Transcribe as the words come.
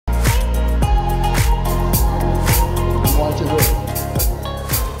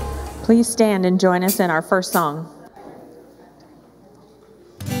please stand and join us in our first song.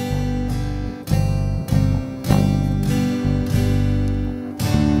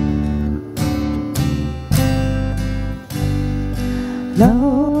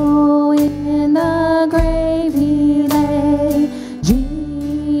 Low in the grave he lay,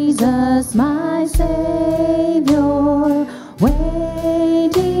 Jesus my Savior,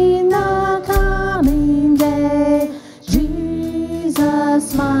 waiting the coming day,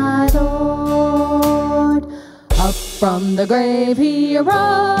 Jesus my Lord. Up from the grave he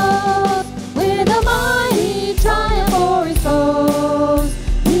arose, with a mighty triumph for his foes.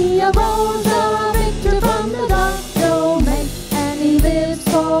 He arose a victor from the dark domain, and he lives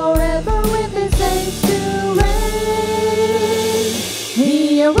forever with his saints to reign.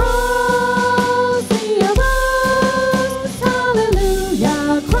 He arose,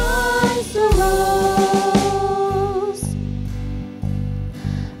 hallelujah, Christ arose.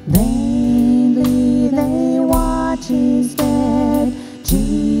 Vainly they watch his dead,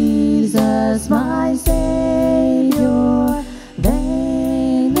 Jesus my Savior.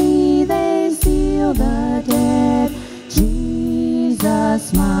 Vainly they seal the dead,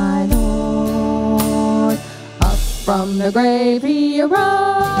 Jesus my Lord. Up from the grave he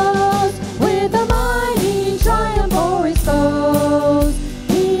arose, with a mighty triumph for his foes.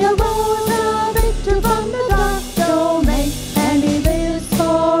 He arose a victor from the dark domain, and he lives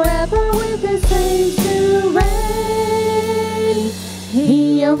forever with his saints to reign.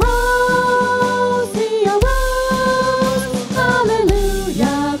 He arose,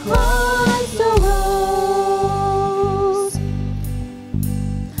 hallelujah, Christ arose.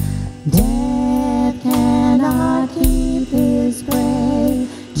 Death cannot keep his prey,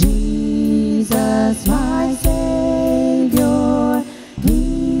 Jesus my Savior.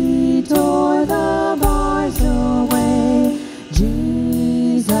 He tore the bars away,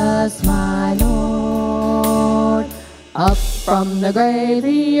 Jesus my Lord. Up from the grave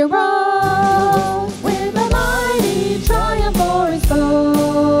he arose, with a mighty triumph for his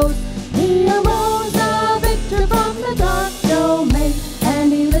foes. He arose a victor from the dark domain,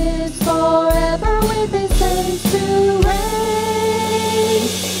 and he lives forever with his saints to reign.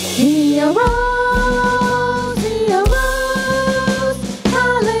 He arose,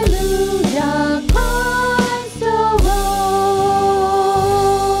 hallelujah, Christ arose.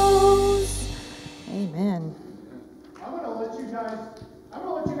 Amen. I'm gonna let you guys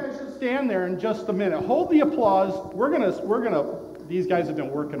just stand there in just a minute. Hold the applause. These guys have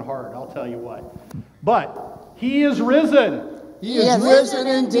been working hard, I'll tell you what. But he is risen. He is risen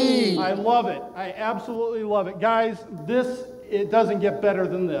indeed. I love it. I absolutely love it. Guys, it doesn't get better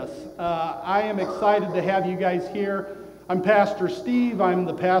than this. I am excited to have you guys here. I'm Pastor Steve. I'm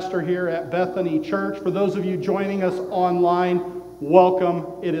the pastor here at Bethany Church. For those of you joining us online, welcome.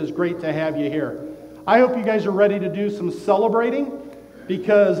 It is great to have you here. I hope you guys are ready to do some celebrating,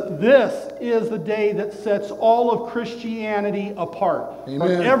 because this is the day that sets all of Christianity apart. Amen. From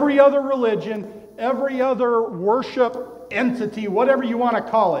every other religion, every other worship entity, whatever you want to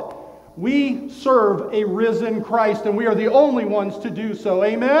call it. We serve a risen Christ, and we are the only ones to do so.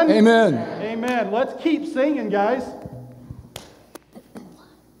 Amen? Amen. Amen. Let's keep singing, guys.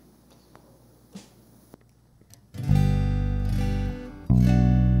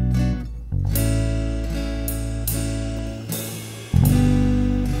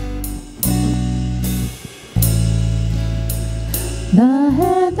 The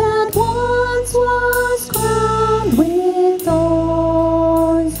head that once was crowned with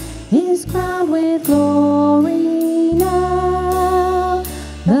thorns is crowned with glory now.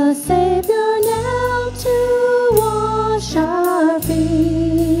 The Savior knelt to wash our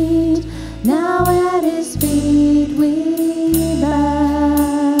feet. Now at his feet we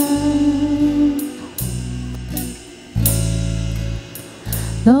bow.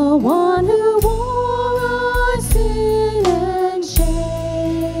 The one who wore our sin and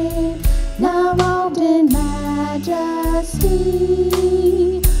shame, now robed in majesty,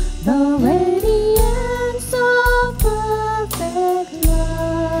 the radiance of perfect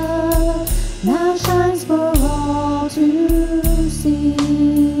love now shines for all to see.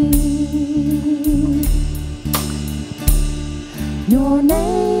 Your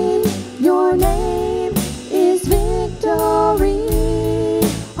name is victory.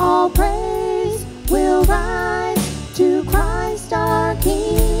 All praise will rise to Christ our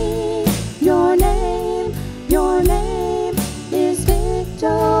King. Your name is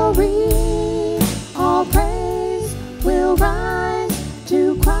victory. All praise will rise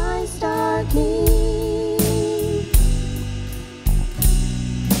to Christ our King.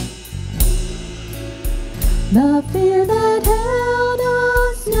 The fear that held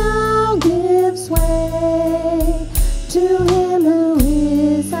us now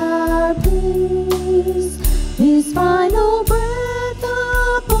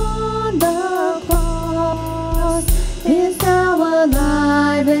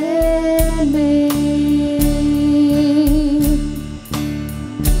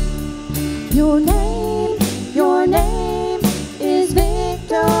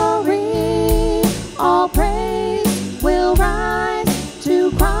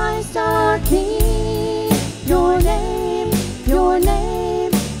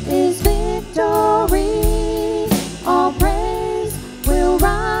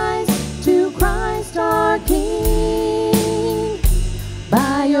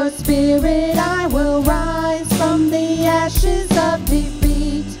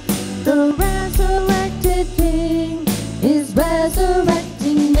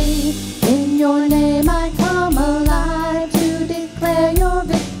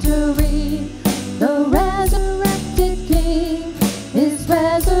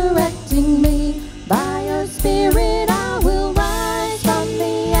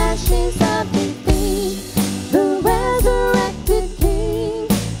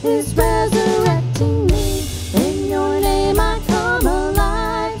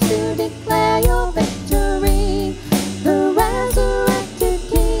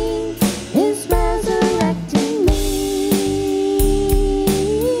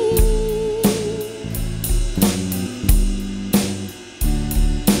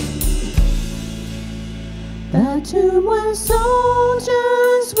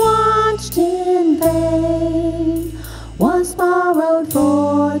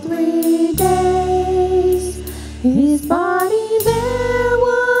his body there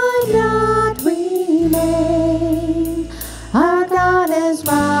would not remain. Our God has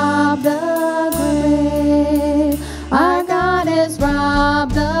robbed the grave. Our God has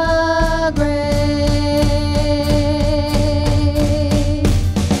robbed the grave.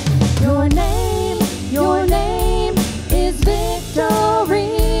 Your name is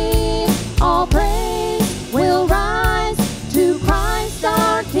victory. All praise will rise to Christ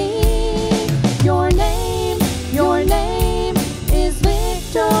our King. Your name is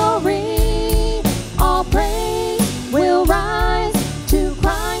victory. All praise will rise to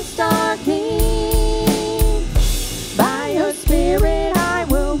Christ our King. By your Spirit I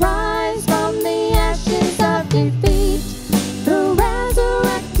will rise from the ashes of defeat. The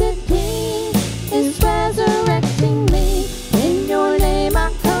resurrected King is resurrecting me. In your name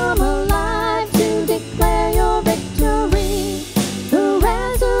I come alive to declare your victory. The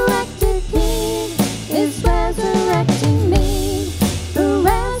resurrected King is resurrecting me. The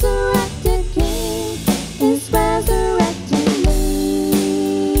resurrected King is resurrecting me.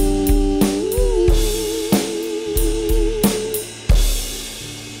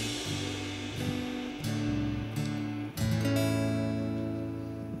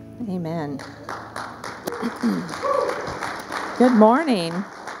 Amen. Good morning.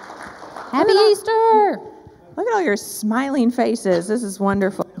 Happy Easter! Look at all your smiling faces. This is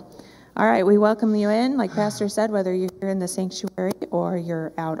wonderful. All right, we welcome you in. Like Pastor said, whether you're here in the sanctuary or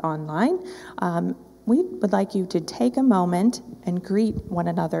you're out online, we would like you to take a moment and greet one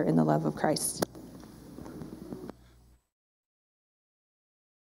another in the love of Christ.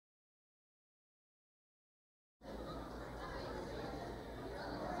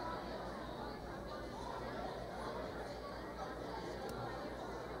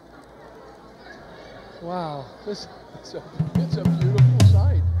 Wow, it's a beautiful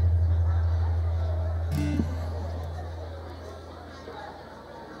sight.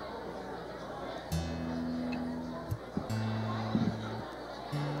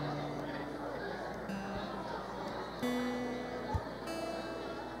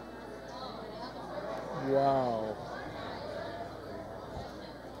 Wow.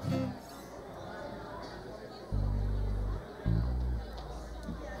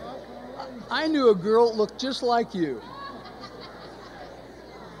 I knew a girl that looked just like you.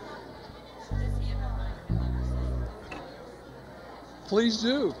 Please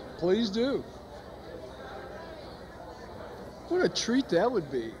do. Please do. What a treat that would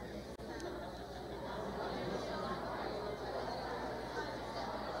be.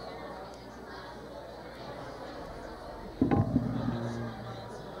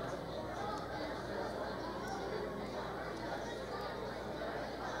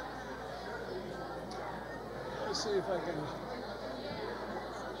 Let's see if I can do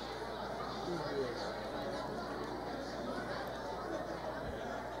this.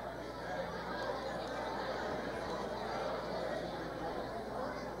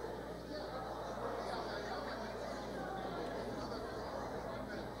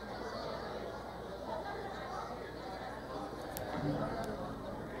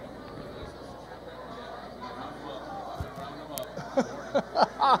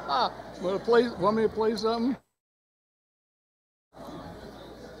 Want me to play something?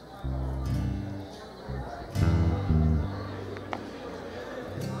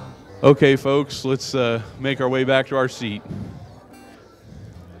 Okay, folks, let's make our way back to our seat.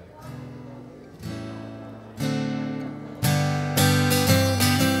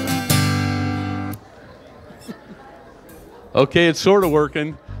 Okay, it's sort of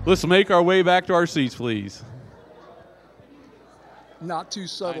working. Let's make our way back to our seats, please. Not too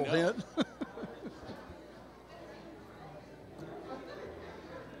subtle hint.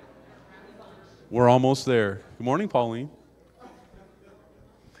 We're almost there. Good morning, Pauline.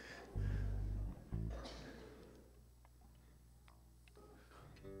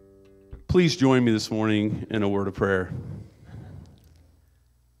 Please join me this morning in a word of prayer.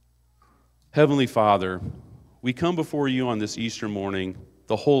 Heavenly Father, we come before you on this Easter morning,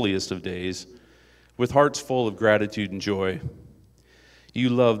 the holiest of days, with hearts full of gratitude and joy. You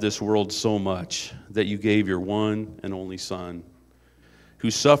love this world so much that you gave your one and only Son,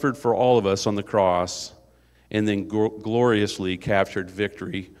 who suffered for all of us on the cross and then gloriously captured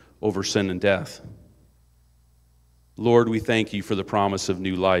victory over sin and death. Lord, we thank you for the promise of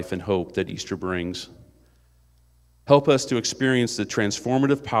new life and hope that Easter brings. Help us to experience the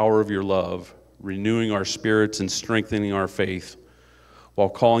transformative power of your love, renewing our spirits and strengthening our faith, while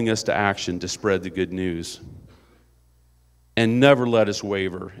calling us to action to spread the good news. And never let us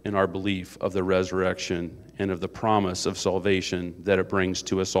waver in our belief of the resurrection and of the promise of salvation that it brings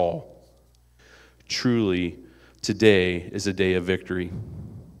to us all. Truly, Today is a day of victory.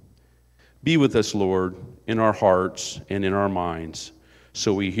 Be with us, Lord, in our hearts and in our minds,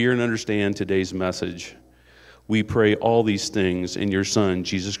 so we hear and understand today's message. We pray all these things in your Son,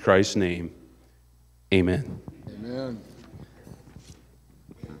 Jesus Christ's name. Amen. Amen.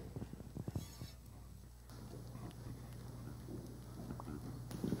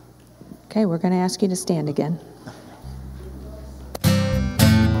 Okay, we're going to ask you to stand again.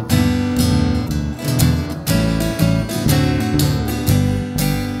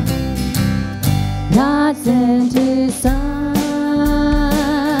 God sent his son,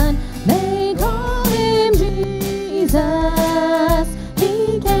 they call him Jesus.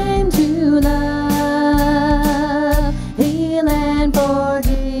 He came to love, heal and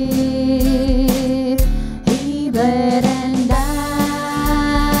forgive. He bled and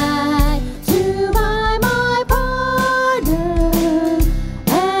died to buy my pardon.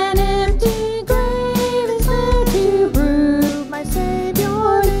 An empty grave is there to prove my Savior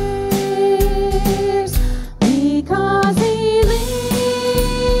lives. Because he lives,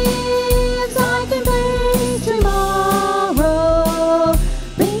 I can face tomorrow.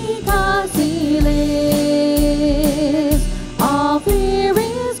 Because he lives, all fear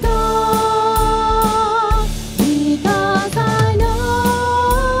is gone. Because I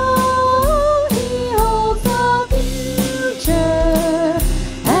know he holds the future,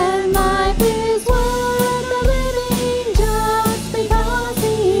 and life is worth the living just because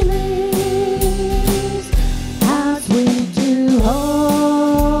he lives. How sweet to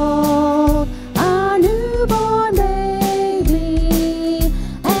hold our newborn baby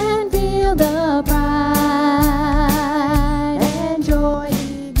and feel the pride and joy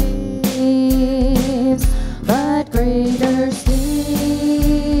he gives. But greater still,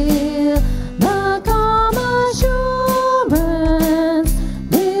 the calm assurance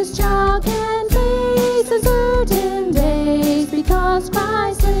this child can face the certain days because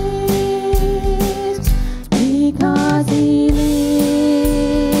Christ lives. Because he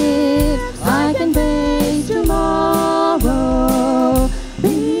lives, I can face tomorrow.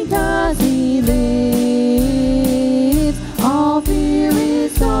 Because he lives, all fear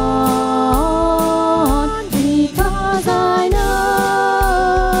is gone. Because I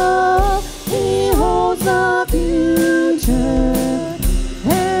know he holds the future,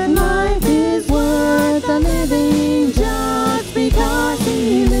 and life is worth the living just because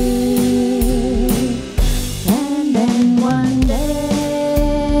he lives. And then one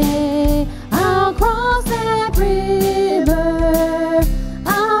day I'll cross that river,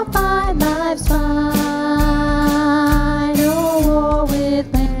 I'll fight life's final war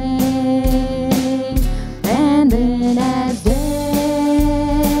with pain. And then as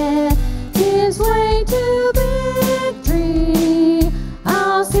death gives way to victory,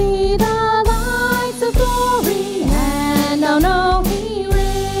 I'll see the lights of glory and I'll know he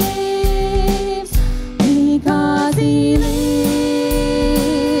lives. Because he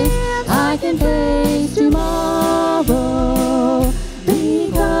lives, I can face tomorrow.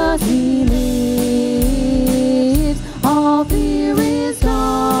 Because he lives, all fear is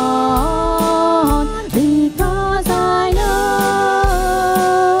gone. Because I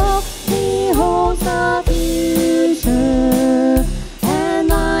know he holds the future, and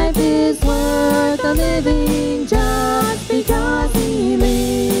life is worth the living just because he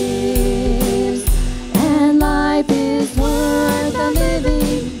lives. And life is worth the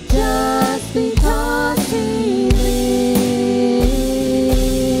living just because he lives.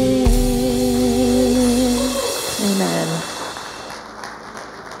 Amen.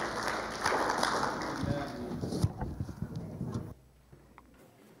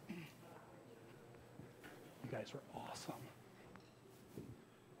 You guys are awesome.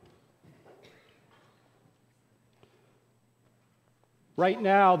 Right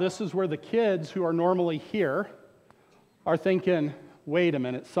now, this is where the kids who are normally here are thinking, wait a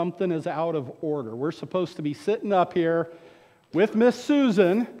minute, something is out of order. We're supposed to be sitting up here with Miss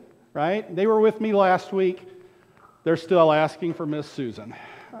Susan, right? They were with me last week. They're still asking for Miss Susan.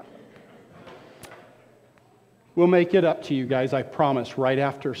 We'll make it up to you guys, I promise, right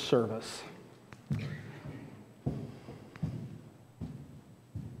after service.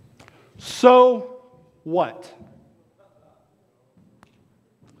 So what?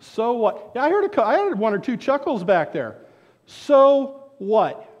 So what? Yeah, I heard one or two chuckles back there. So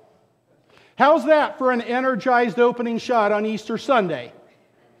what? How's that for an energized opening shot on Easter Sunday?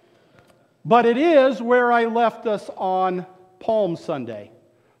 But it is where I left us on Palm Sunday.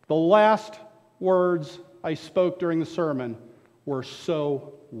 The last words I spoke during the sermon were,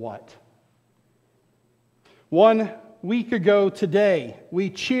 so what? One week ago today. We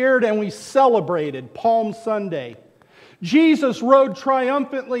cheered and we celebrated Palm Sunday. Jesus rode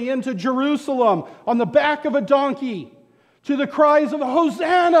triumphantly into Jerusalem on the back of a donkey to the cries of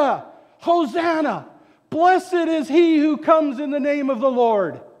Hosanna! Hosanna! Blessed is he who comes in the name of the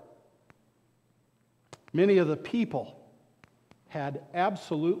Lord. Many of the people had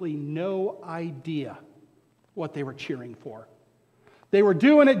absolutely no idea what they were cheering for. They were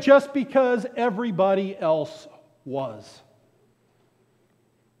doing it just because everybody else was.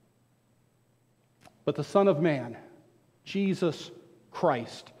 But the Son of Man, Jesus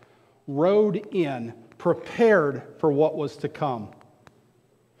Christ, rode in, prepared for what was to come.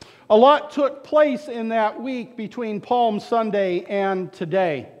 A lot took place in that week between Palm Sunday and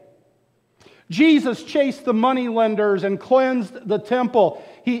today. Jesus chased the moneylenders and cleansed the temple.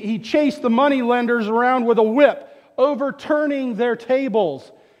 He chased the moneylenders around with a whip, overturning their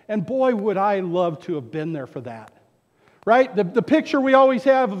tables. And boy, would I love to have been there for that. Right? The picture we always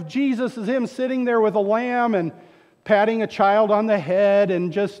have of Jesus is him sitting there with a lamb and patting a child on the head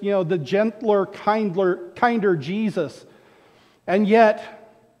and just, the gentler, kinder Jesus. And yet,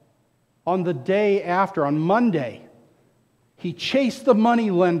 on the day after, on Monday, he chased the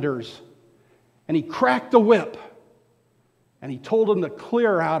moneylenders and he cracked the whip and he told them to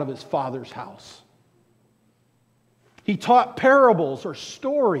clear out of his Father's house. He taught parables or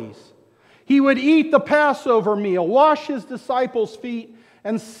stories. He would eat the Passover meal, wash his disciples' feet,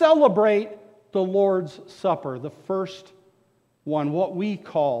 and celebrate the Lord's Supper, the first one, what we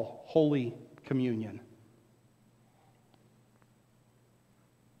call Holy Communion.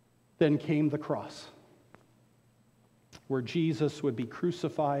 Then came the cross, where Jesus would be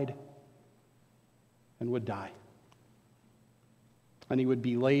crucified and would die. And he would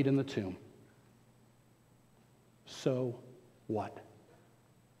be laid in the tomb. So what?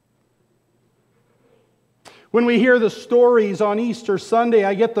 When we hear the stories on Easter Sunday,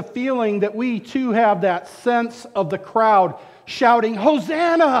 I get the feeling that we too have that sense of the crowd shouting,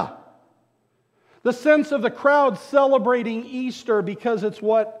 Hosanna! The sense of the crowd celebrating Easter because it's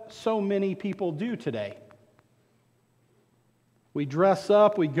what so many people do today. We dress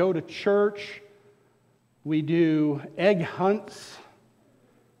up, we go to church, we do egg hunts,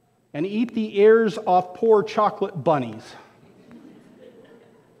 and eat the ears off poor chocolate bunnies.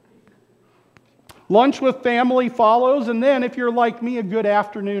 Lunch with family follows, and then, if you're like me, a good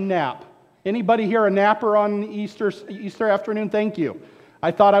afternoon nap. Anybody here a napper on Easter afternoon? Thank you.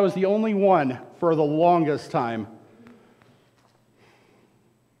 I thought I was the only one for the longest time.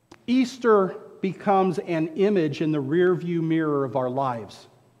 Easter becomes an image in the rearview mirror of our lives,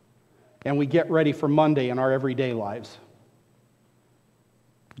 and we get ready for Monday in our everyday lives.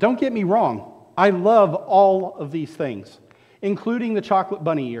 Don't get me wrong. I love all of these things, including the chocolate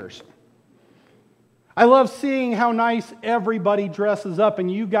bunny ears. I love seeing how nice everybody dresses up,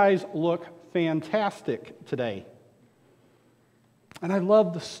 and you guys look fantastic today. And I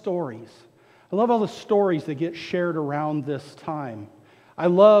love the stories. I love all the stories that get shared around this time. I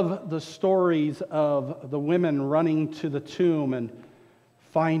love the stories of the women running to the tomb and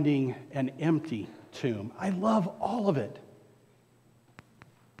finding an empty tomb. I love all of it.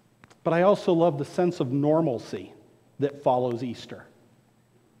 But I also love the sense of normalcy that follows Easter.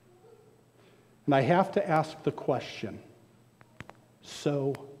 And I have to ask the question,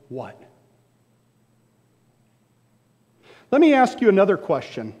 so what? Let me ask you another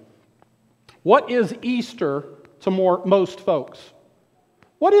question. What is Easter to most folks?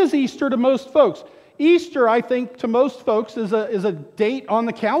 What is Easter to most folks? Easter, I think, to most folks is a date on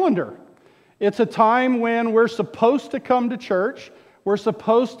the calendar. It's a time when we're supposed to come to church. We're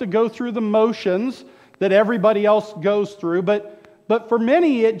supposed to go through the motions that everybody else goes through, but for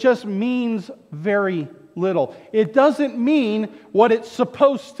many, it just means very little. It doesn't mean what it's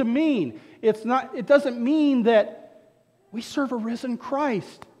supposed to mean. It doesn't mean that we serve a risen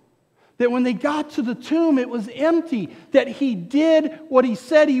Christ. That when they got to the tomb, it was empty. That he did what he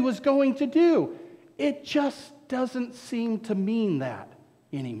said he was going to do. It just doesn't seem to mean that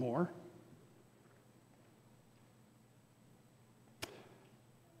anymore.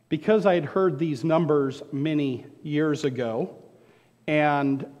 Because I had heard these numbers many years ago,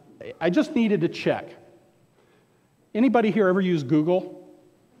 and I just needed to check. Anybody here ever use Google?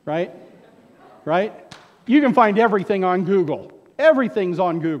 Right? You can find everything on Google. Everything's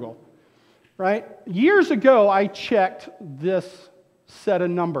on Google. Right? Years ago, I checked this set of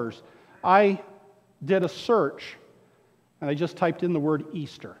numbers. I did a search, and I just typed in the word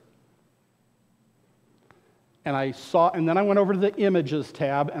Easter. And then I went over to the Images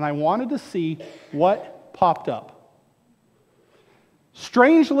tab, and I wanted to see what popped up.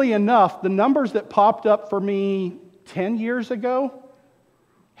 Strangely enough, the numbers that popped up for me 10 years ago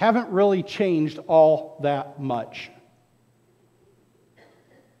haven't really changed all that much.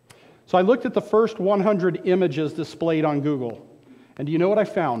 So I looked at the first 100 images displayed on Google, and do you know what I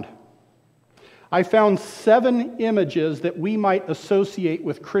found? I found 7 images that we might associate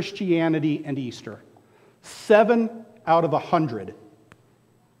with Christianity and Easter. 7 out of 100.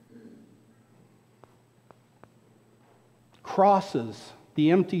 Crosses,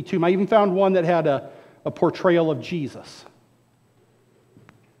 the empty tomb. I even found one that had a portrayal of Jesus.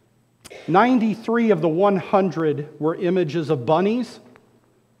 93 of the 100 were images of bunnies,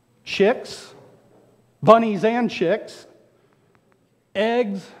 chicks, bunnies and chicks,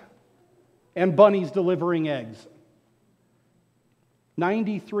 eggs, and bunnies delivering eggs.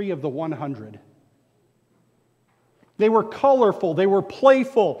 93 of the 100. They were colorful, they were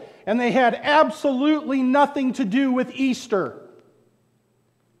playful, and they had absolutely nothing to do with Easter.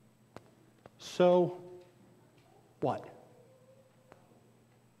 So what?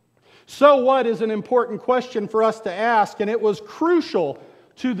 So what is an important question for us to ask, and it was crucial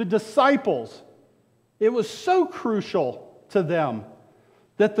to the disciples. It was so crucial to them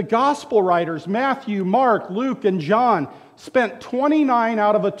that the gospel writers, Matthew, Mark, Luke, and John, spent 29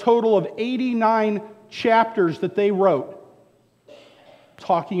 out of a total of 89 chapters that they wrote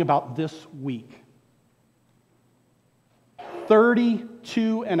talking about this week.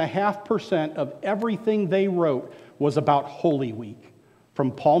 32.5% of everything they wrote was about Holy Week,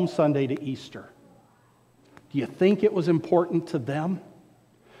 from Palm Sunday to Easter. Do you think it was important to them?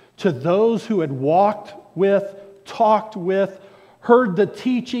 To those who had walked with, talked with, heard the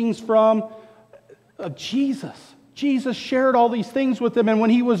teachings from Jesus. Jesus shared all these things with them, and when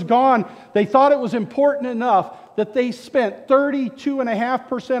he was gone, they thought it was important enough that they spent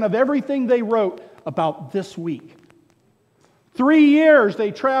 32.5% of everything they wrote about this week. 3 years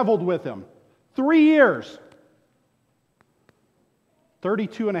they traveled with him. 3 years.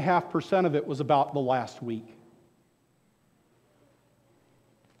 32.5% of it was about the last week.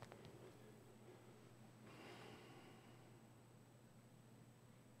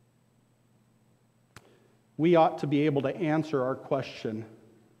 We ought to be able to answer our question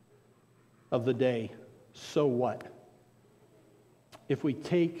of the day, so what? If we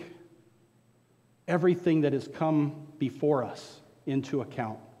take everything that has come before us into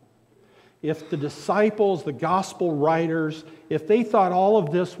account. If the disciples, the gospel writers, if they thought all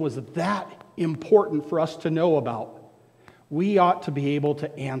of this was that important for us to know about, we ought to be able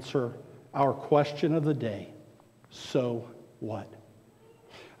to answer our question of the day, so what?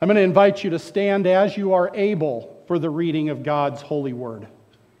 I'm going to invite you to stand as you are able for the reading of God's holy word.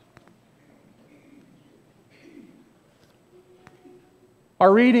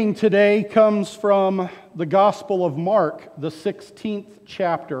 Our reading today comes from the Gospel of Mark, the 16th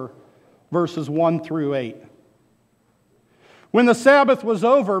chapter, verses 1 through 8. When the Sabbath was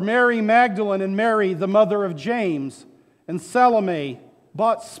over, Mary Magdalene and Mary, the mother of James, and Salome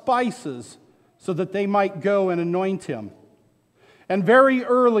bought spices so that they might go and anoint him. And very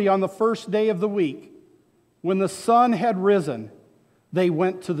early on the first day of the week, when the sun had risen, they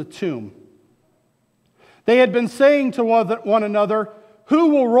went to the tomb. They had been saying to one another,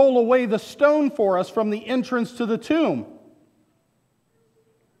 "Who will roll away the stone for us from the entrance to the tomb?"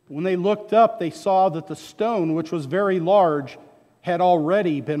 When they looked up, they saw that the stone, which was very large, had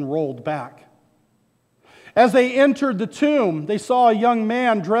already been rolled back. As they entered the tomb, they saw a young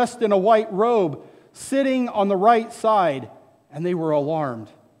man dressed in a white robe sitting on the right side, and they were alarmed.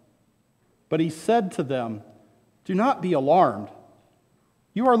 But he said to them, "Do not be alarmed.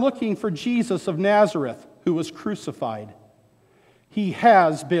 You are looking for Jesus of Nazareth, who was crucified. He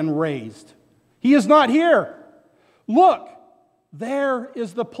has been raised. He is not here. Look, there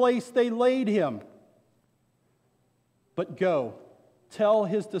is the place they laid him. But go, tell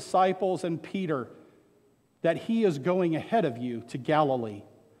his disciples and Peter that he is going ahead of you to Galilee.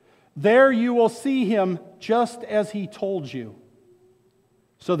 There you will see him just as he told you."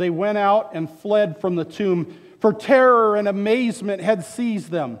 So they went out and fled from the tomb, for terror and amazement had seized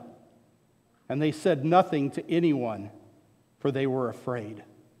them. And they said nothing to anyone, for they were afraid.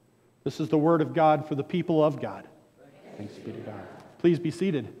 This is the word of God for the people of God. Thanks be to God. Please be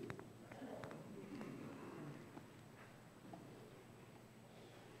seated.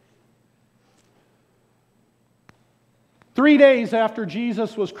 Three days after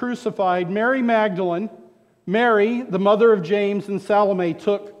Jesus was crucified, Mary Magdalene, Mary, the mother of James, and Salome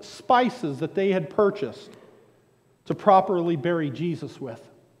took spices that they had purchased to properly bury Jesus with.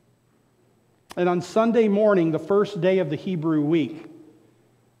 And on Sunday morning, the first day of the Hebrew week,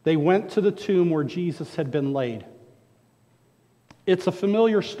 they went to the tomb where Jesus had been laid. It's a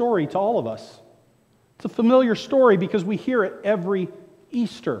familiar story to all of us. It's a familiar story because we hear it every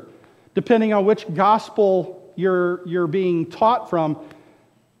Easter. Depending on which gospel you're being taught from,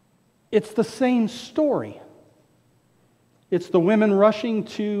 it's the same story. It's the women rushing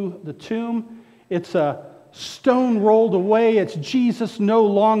to the tomb. It's a stone rolled away. It's Jesus no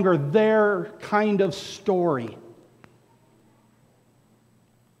longer there kind of story.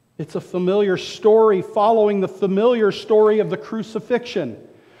 It's a familiar story following the familiar story of the crucifixion,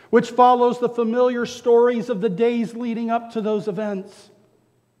 which follows the familiar stories of the days leading up to those events.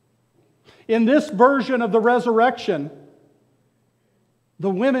 In this version of the resurrection, the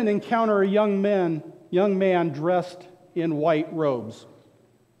women encounter a young man dressed in white robes.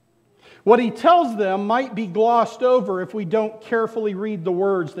 What he tells them might be glossed over if we don't carefully read the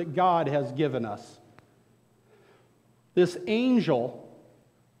words that God has given us. This angel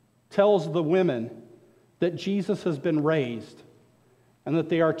tells the women that Jesus has been raised and that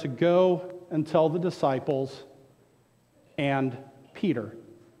they are to go and tell the disciples and Peter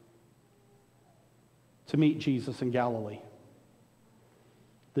to meet Jesus in Galilee.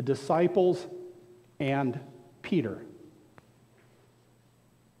 The disciples and Peter.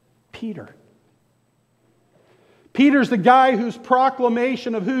 Peter's the guy whose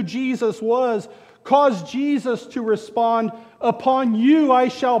proclamation of who Jesus was caused Jesus to respond, "Upon you I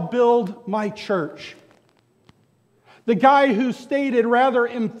shall build my church." The guy who stated rather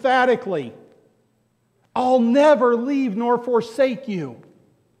emphatically, "I'll never leave nor forsake you."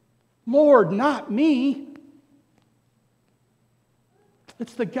 Lord, not me.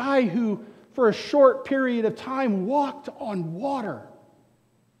 It's the guy who, for a short period of time, walked on water.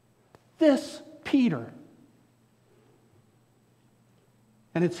 This Peter.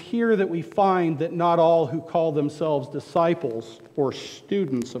 And it's here that we find that not all who call themselves disciples or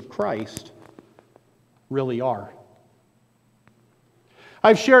students of Christ really are.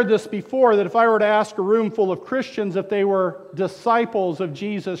 I've shared this before, that if I were to ask a room full of Christians if they were disciples of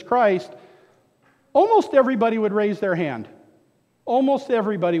Jesus Christ, almost everybody would raise their hand. Almost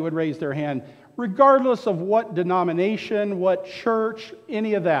everybody would raise their hand, regardless of what denomination, what church,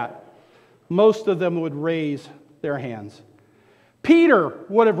 any of that. Most of them would raise their hands. Peter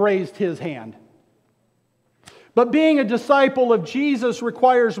would have raised his hand. But being a disciple of Jesus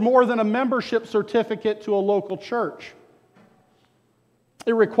requires more than a membership certificate to a local church.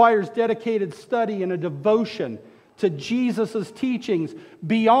 It requires dedicated study and a devotion to Jesus' teachings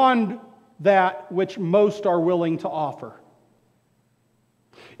beyond that which most are willing to offer.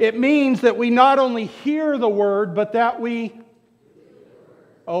 It means that we not only hear the word, but that we...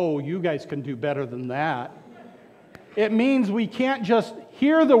 Oh, you guys can do better than that. It means we can't just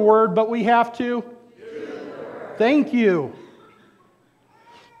hear the word, but we have to... Thank you.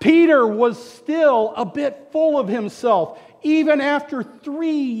 Peter was still a bit full of himself, even after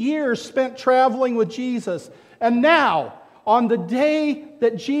 3 years spent traveling with Jesus. And now, on the day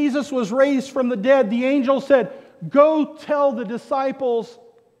that Jesus was raised from the dead, the angel said, "Go tell the disciples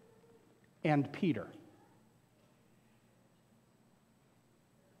and Peter."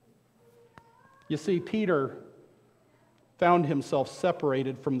 You see, Peter found himself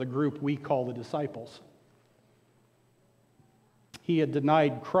separated from the group we call the disciples. He had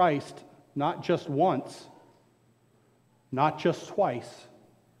denied Christ not just once, not just twice,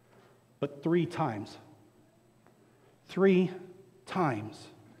 but 3 times. 3 times.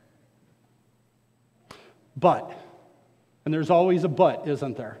 But, and there's always a but,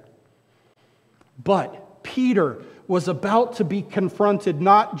 isn't there? But Peter was about to be confronted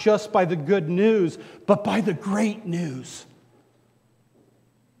not just by the good news, but by the great news.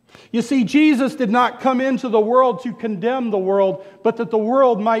 You see, Jesus did not come into the world to condemn the world, but that the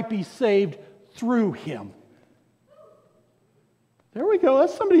world might be saved through him. There we go.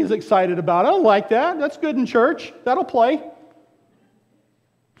 That's somebody who's excited about it. I like that. That's good in church. That'll play.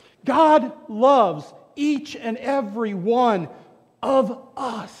 God loves each and every one of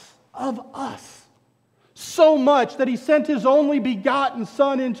us, so much that He sent His only begotten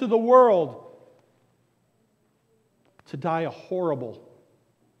Son into the world to die a horrible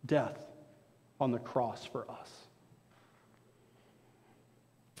death on the cross for us.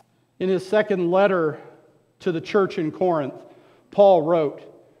 In his second letter to the church in Corinth, Paul wrote,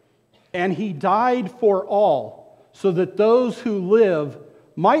 "And He died for all, so that those who live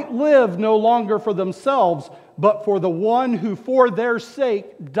might live no longer for themselves, but for the one who for their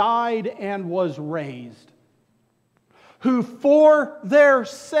sake died and was raised." Who for their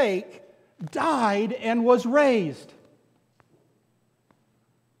sake died and was raised.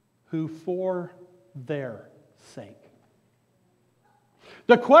 Who for their sake.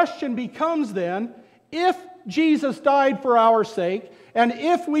 The question becomes then, if Jesus died for our sake, and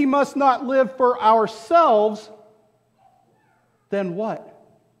if we must not live for ourselves, then what?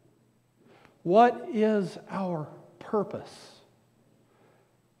 What is our purpose?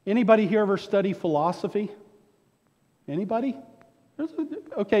 Anybody here ever study philosophy? Anybody?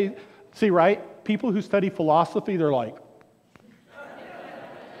 Okay, see, right? People who study philosophy, they're like,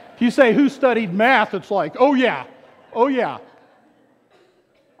 if you say, who studied math, it's like, oh yeah, oh yeah.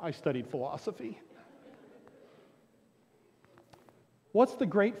 I studied philosophy. What's the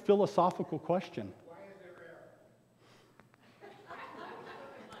great philosophical question?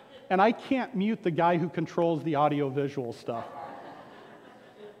 And I can't mute the guy who controls the audio-visual stuff.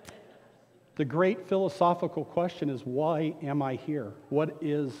 The great philosophical question is, why am I here? What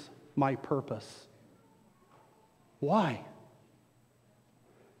is my purpose? Why?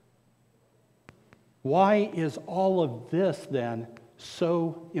 Why is all of this then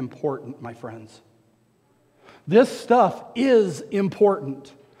so important, my friends? This stuff is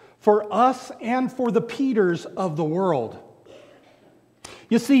important for us and for the Peters of the world.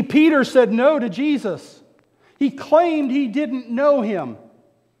 You see, Peter said no to Jesus. He claimed he didn't know him.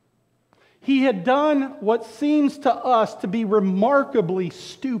 He had done what seems to us to be remarkably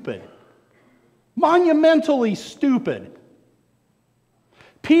stupid, monumentally stupid.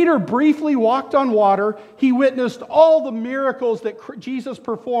 Peter briefly walked on water. He witnessed all the miracles that Jesus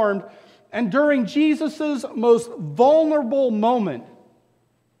performed, and during Jesus' most vulnerable moment,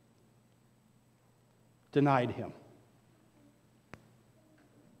 denied him.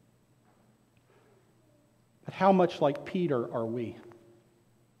 But how much like Peter are we?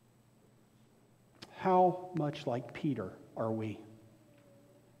 How much like Peter are we?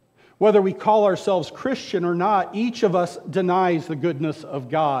 Whether we call ourselves Christian or not, each of us denies the goodness of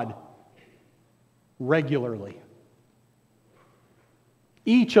God regularly.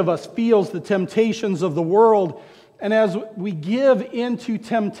 Each of us feels the temptations of the world, and as we give into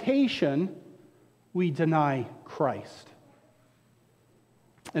temptation, we deny Christ.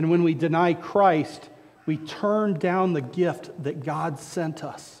 And when we deny Christ, we turn down the gift that God sent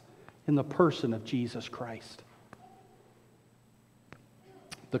us in the person of Jesus Christ.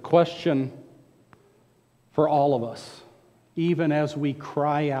 The question for all of us, even as we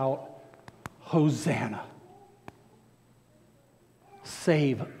cry out, Hosanna,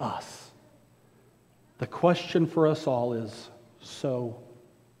 save us. The question for us all is, so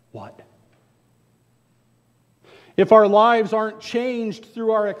what? If our lives aren't changed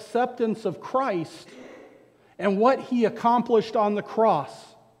through our acceptance of Christ and what He accomplished on the cross,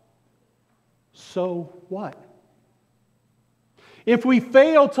 so what? If we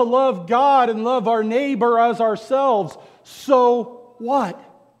fail to love God and love our neighbor as ourselves, so what?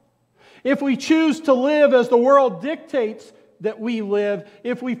 If we choose to live as the world dictates that we live,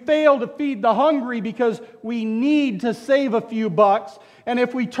 if we fail to feed the hungry because we need to save a few bucks, and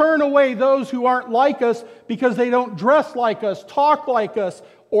if we turn away those who aren't like us because they don't dress like us, talk like us,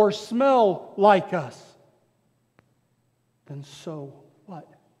 or smell like us, then so what?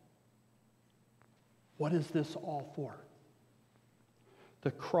 What is this all for? The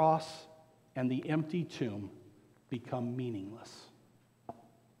cross and the empty tomb become meaningless.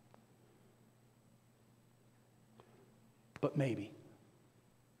 But maybe,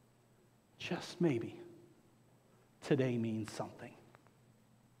 just maybe, today means something.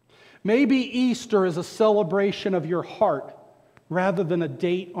 Maybe Easter is a celebration of your heart rather than a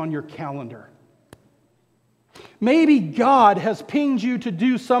date on your calendar. Maybe God has pinged you to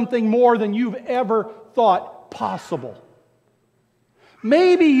do something more than you've ever thought possible.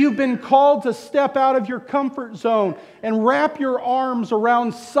 Maybe you've been called to step out of your comfort zone and wrap your arms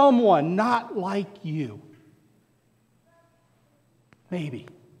around someone not like you. Maybe.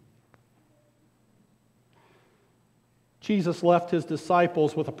 Jesus left His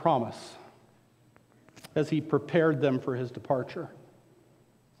disciples with a promise as He prepared them for His departure.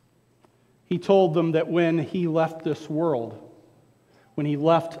 He told them that when He left this world, when He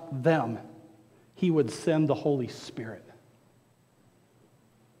left them, He would send the Holy Spirit.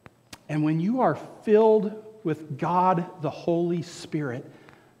 And when you are filled with God, the Holy Spirit,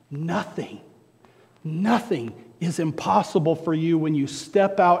 nothing is impossible for you when you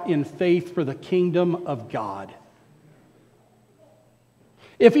step out in faith for the kingdom of God.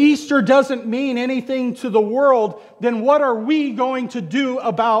 If Easter doesn't mean anything to the world, then what are we going to do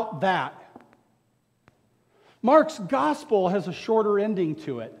about that? Mark's gospel has a shorter ending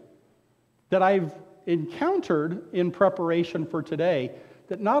to it that I've encountered in preparation for today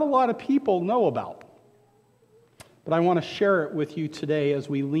that not a lot of people know about. But I want to share it with you today as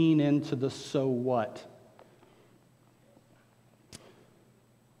we lean into the so what.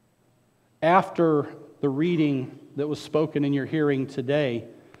 After the reading that was spoken in your hearing today,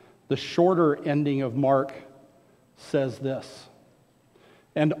 the shorter ending of Mark says this: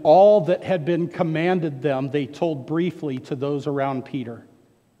 "And all that had been commanded them, they told briefly to those around Peter.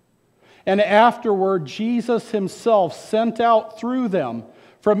 And afterward, Jesus himself sent out through them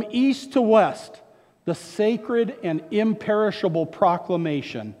from east to west the sacred and imperishable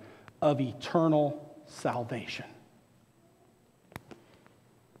proclamation of eternal salvation."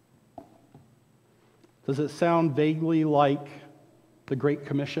 Does it sound vaguely like the Great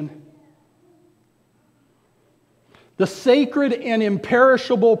Commission? The sacred and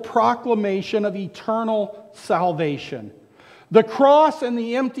imperishable proclamation of eternal salvation. The cross and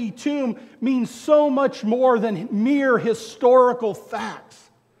the empty tomb mean so much more than mere historical facts.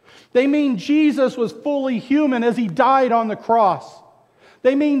 They mean Jesus was fully human as he died on the cross.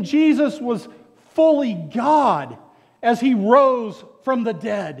 They mean Jesus was fully God as he rose from the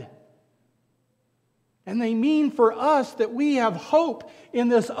dead. And they mean for us that we have hope in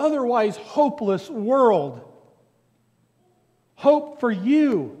this otherwise hopeless world. Hope for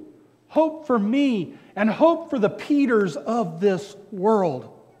you, hope for me, and hope for the Peters of this world.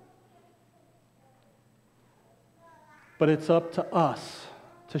 But it's up to us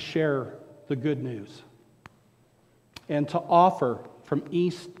to share the good news and to offer from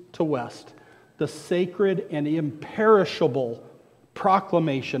east to west the sacred and imperishable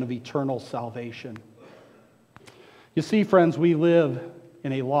proclamation of eternal salvation. You see, friends, we live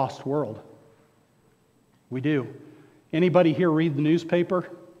in a lost world. We do. Anybody here read the newspaper?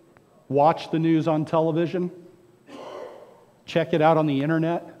 Watch the news on television? Check it out on the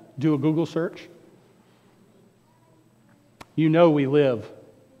internet? Do a Google search? You know we live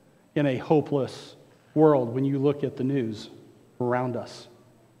in a hopeless world when you look at the news around us.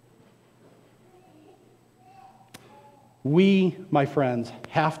 We, my friends,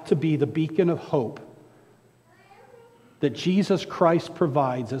 have to be the beacon of hope that Jesus Christ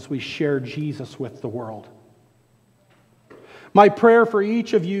provides as we share Jesus with the world. My prayer for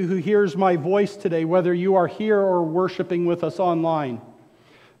each of you who hears my voice today, whether you are here or worshiping with us online,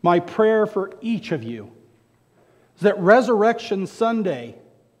 my prayer for each of you is that Resurrection Sunday,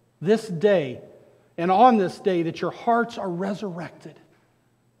 this day, and on this day, that your hearts are resurrected,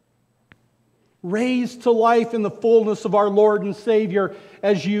 raised to life in the fullness of our Lord and Savior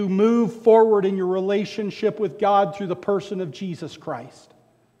as you move forward in your relationship with God through the person of Jesus Christ.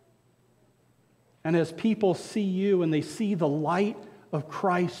 And as people see you and they see the light of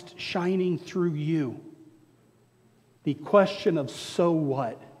Christ shining through you, the question of so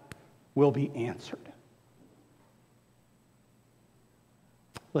what will be answered.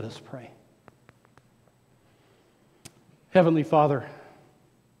 Let us pray. Heavenly Father,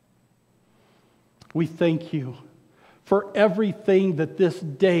 we thank you for everything that this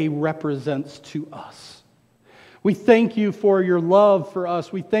day represents to us. We thank you for your love for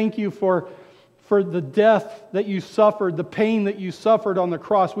us. We thank you for the death that you suffered, the pain that you suffered on the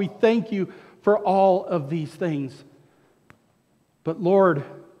cross. We thank you for all of these things. But Lord,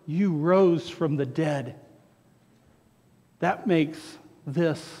 you rose from the dead. That makes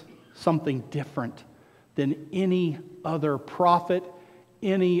this something different than any other prophet,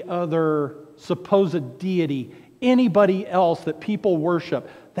 any other supposed deity, anybody else that people worship.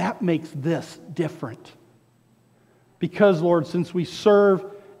 That makes this different. Because, Lord, since we serve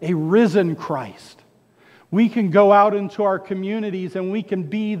a risen Christ, we can go out into our communities and we can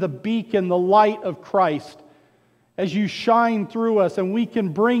be the beacon, the light of Christ as you shine through us, and we can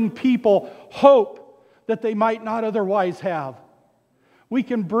bring people hope that they might not otherwise have. We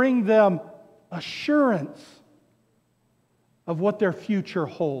can bring them assurance of what their future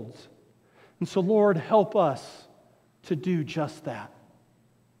holds. And so, Lord, help us to do just that.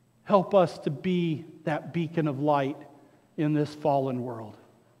 Help us to be that beacon of light in this fallen world.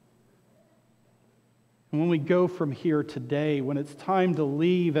 And when we go from here today, when it's time to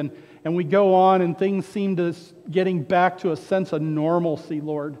leave and we go on and things seem to getting back to a sense of normalcy,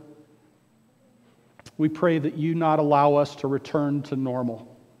 Lord, we pray that you not allow us to return to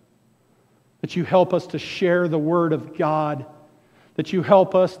normal. That you help us to share the Word of God. That you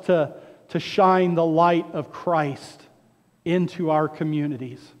help us to shine the light of Christ into our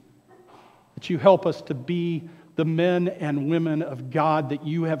communities. That you help us to be the men and women of God that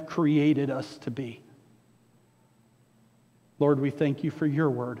you have created us to be. Lord, we thank you for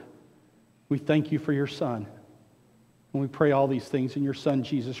your word. We thank you for your Son. And we pray all these things in your Son,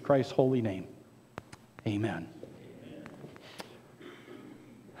 Jesus Christ's holy name. Amen.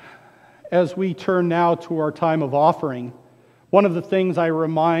 As we turn now to our time of offering, one of the things I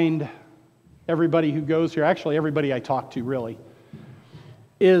remind everybody who goes here, actually everybody I talk to really,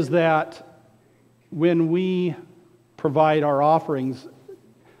 is that when we provide our offerings,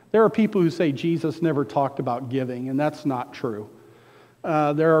 there are people who say Jesus never talked about giving, and that's not true.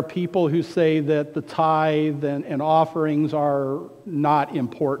 There are people who say that the tithe and offerings are not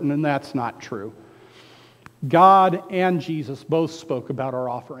important, and that's not true. God and Jesus both spoke about our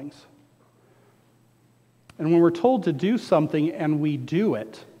offerings. And when we're told to do something and we do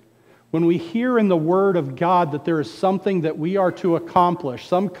it, when we hear in the Word of God that there is something that we are to accomplish,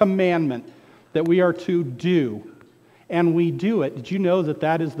 some commandment that we are to do, and we do it, did you know that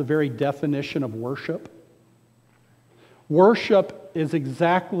that is the very definition of worship? Worship is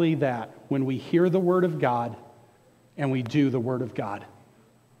exactly that, when we hear the Word of God and we do the Word of God.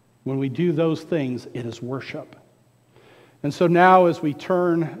 When we do those things, it is worship. And so now as we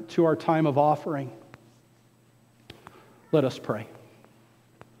turn to our time of offering, let us pray.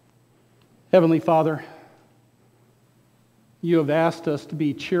 Heavenly Father, you have asked us to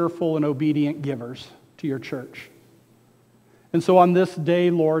be cheerful and obedient givers to your church. And so on this day,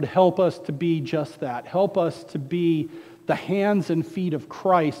 Lord, help us to be just that. Help us to be the hands and feet of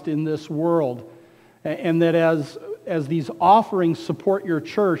Christ in this world. And that as these offerings support your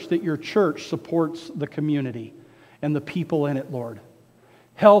church, that your church supports the community and the people in it, Lord.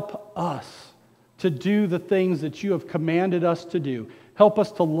 Help us to do the things that you have commanded us to do. Help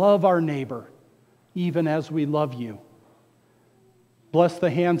us to love our neighbor, even as we love you. Bless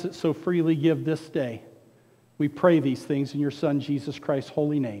the hands that so freely give this day. We pray these things in your Son, Jesus Christ's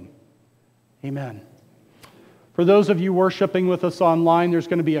holy name. Amen. For those of you worshiping with us online, there's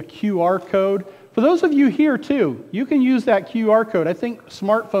going to be a QR code. For those of you here too, you can use that QR code. I think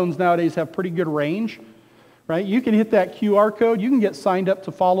smartphones nowadays have pretty good range, right? You can hit that QR code. You can get signed up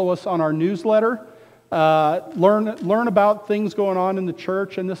to follow us on our newsletter. Learn about things going on in the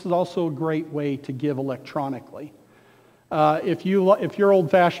church, and this is also a great way to give electronically. If you're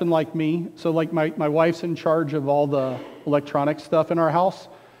old-fashioned like me, so like my wife's in charge of all the electronic stuff in our house,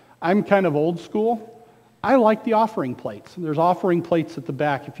 I'm kind of old school. I like the offering plates. There's offering plates at the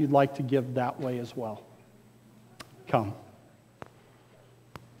back if you'd like to give that way as well. Come.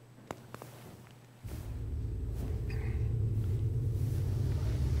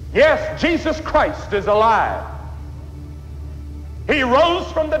 Yes, Jesus Christ is alive. He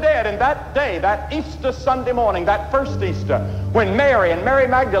rose from the dead, and that day, that Easter Sunday morning, that first Easter, when Mary and Mary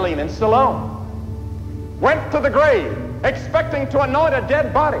Magdalene and Salome went to the grave expecting to anoint a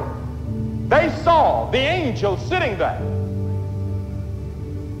dead body, they saw the angel sitting there.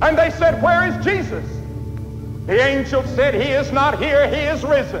 And they said, "Where is Jesus?" The angel said, "He is not here, he is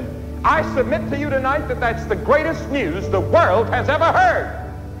risen." I submit to you tonight that that's the greatest news the world has ever heard.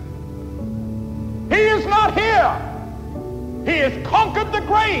 He is not here. He has conquered the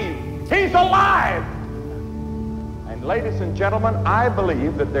grave. He's alive. And ladies and gentlemen, I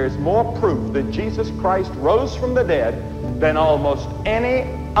believe that there's more proof that Jesus Christ rose from the dead than almost any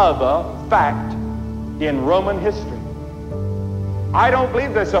other fact in Roman history. I don't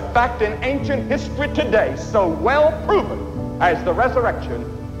believe there's a fact in ancient history today so well proven as the resurrection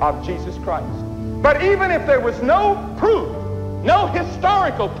of Jesus Christ. But even if there was no proof, no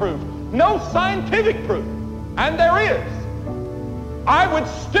historical proof, no scientific proof, and there is, I would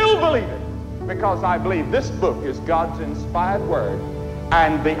still believe it, because I believe this book is God's inspired word.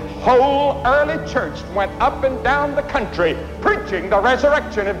 And the whole early church went up and down the country preaching the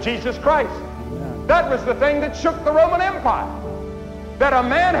resurrection of Jesus Christ. That was the thing that shook the Roman Empire. That a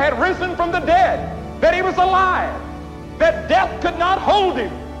man had risen from the dead, that he was alive, that death could not hold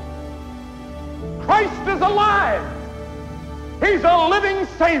him. Christ is alive. He's a living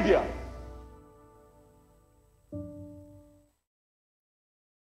Savior.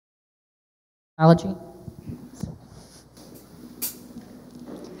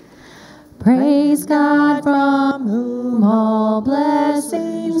 Praise God from whom all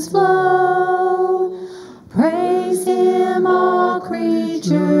blessings flow. Praise Him, all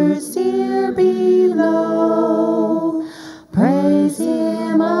creatures here below. Praise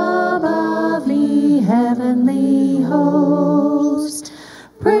Him above the heavenly host.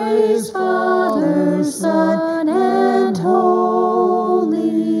 Praise Father, Son, and Holy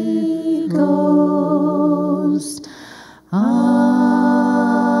Ghost. Amen.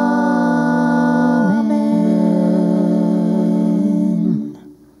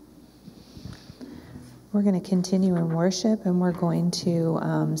 We're going to continue in worship, and we're going to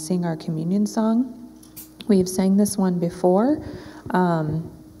sing our communion song. We've sang this one before.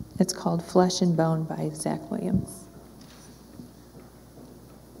 It's called Flesh and Bone by Zach Williams.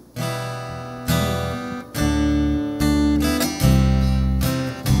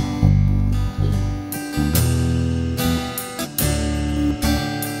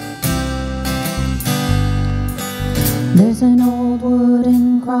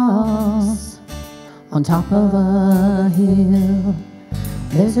 on top of a hill.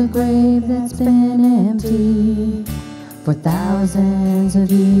 There's a grave that's been empty for thousands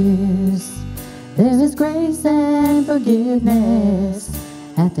of years. There is grace and forgiveness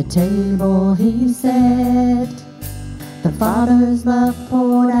at the table, he said. The Father's love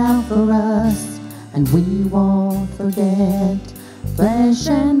poured out for us, and we won't forget. Flesh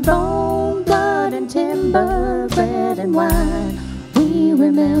and bone, blood and timber, bread and wine, we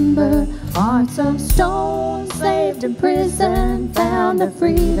remember. Hearts of stone, slaved in prison, found their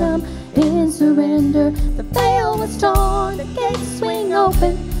freedom in surrender. The veil was torn, the gates swing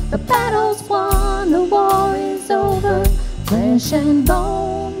open, the battle's won, the war is over. Flesh and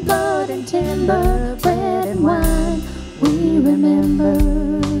bone, blood and timber, bread and wine, we remember.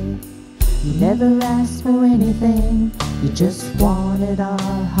 You never asked for anything, you just wanted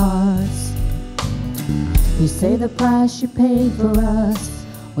our hearts. You say the price you paid for us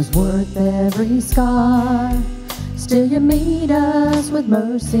was worth every scar. Still you meet us with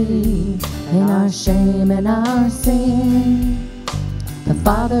mercy in our shame and our sin. The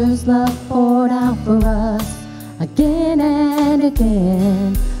Father's love poured out for us again and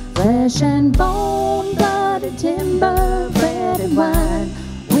again. Flesh and bone, blood and timber, bread and wine,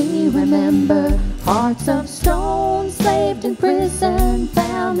 we remember. Hearts of stone, slaved in prison,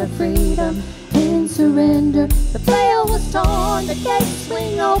 found their freedom in surrender. The veil was torn, the gates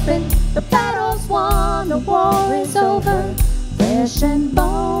swing open, the battle's won, the war is over. Flesh and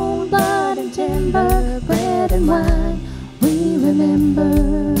bone, blood and timber, bread and wine, we remember.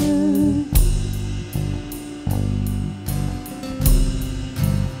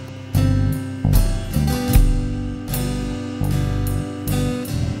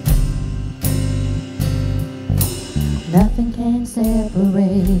 Nothing can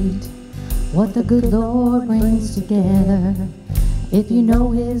separate what the good Lord brings together. If you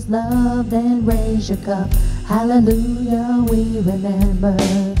know his love, then raise your cup. Hallelujah, we remember.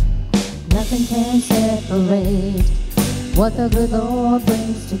 Nothing can separate what the good Lord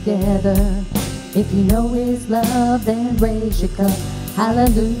brings together. If you know his love, then raise your cup.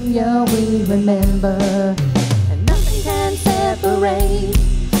 Hallelujah, we remember. And nothing can separate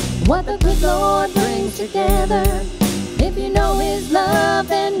what the good Lord brings together. If you know his love,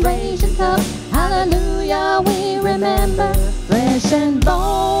 then raise your cup. Hallelujah, we remember. Flesh and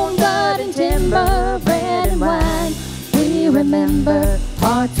bone, blood and timber, bread and wine, we remember.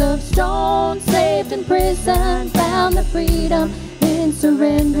 Hearts of stone, slaved in prison, found the freedom in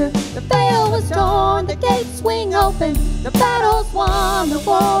surrender. The veil was torn, the gates swing open, the battle's won, the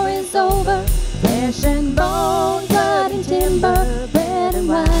war is over. Flesh and bone, blood and timber, bread and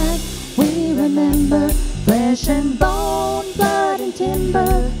wine, we remember. Flesh and bone, blood and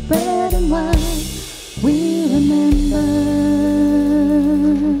timber, bread and wine, we remember.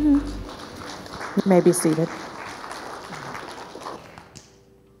 You may be seated.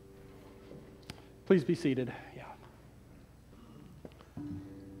 Please be seated. Yeah.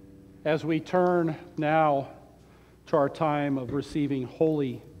 As we turn now to our time of receiving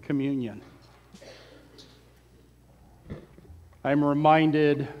Holy Communion, I'm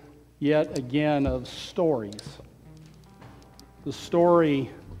reminded yet again of stories. The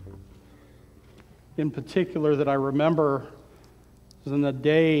story in particular that I remember is in the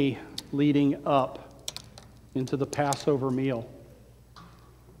day leading up into the Passover meal.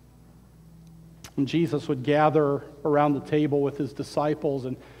 And Jesus would gather around the table with his disciples,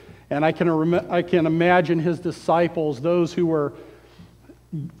 and I can imagine his disciples, those who were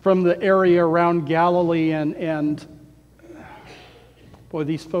from the area around Galilee, and boy,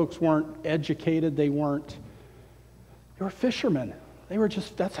 these folks weren't educated. They were fishermen.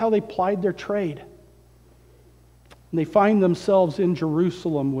 That's how they plied their trade. And they find themselves in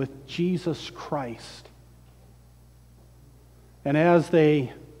Jerusalem with Jesus Christ. And as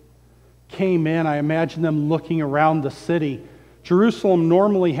they came in, I imagine them looking around the city. Jerusalem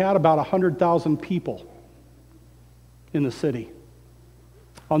normally had about 100,000 people in the city.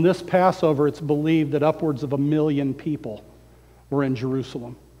 On this Passover, it's believed that upwards of 1 million people were in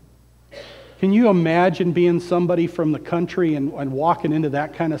Jerusalem. Can you imagine being somebody from the country and walking into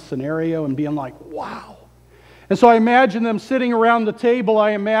that kind of scenario and being like, wow? And so I imagine them sitting around the table.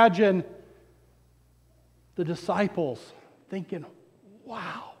 I imagine the disciples thinking,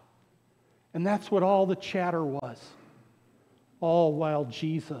 wow. And that's what all the chatter was. All while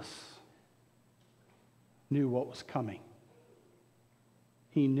Jesus knew what was coming.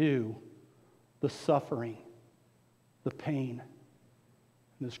 He knew the suffering, the pain,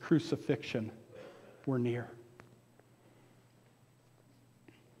 and his crucifixion were near.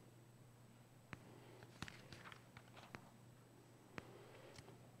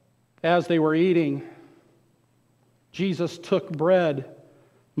 As they were eating, Jesus took bread,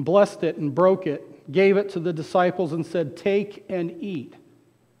 blessed it and broke it, gave it to the disciples and said, "Take and eat.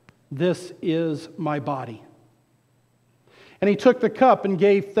 This is my body." And he took the cup and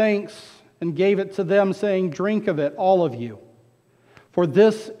gave thanks and gave it to them, saying, "Drink of it, all of you. For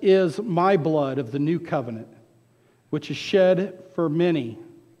this is my blood of the new covenant, which is shed for many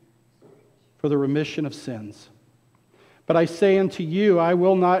for the remission of sins. But I say unto you, I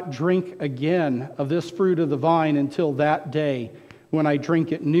will not drink again of this fruit of the vine until that day when I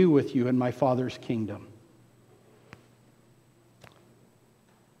drink it new with you in my Father's kingdom."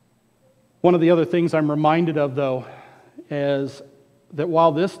 One of the other things I'm reminded of, though, is that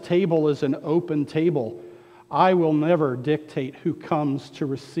while this table is an open table, I will never dictate who comes to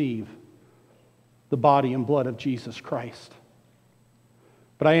receive the body and blood of Jesus Christ.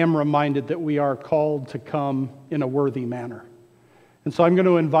 But I am reminded that we are called to come in a worthy manner. And so I'm going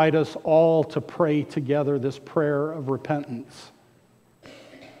to invite us all to pray together this prayer of repentance.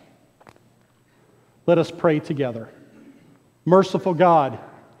 Let us pray together. Merciful God,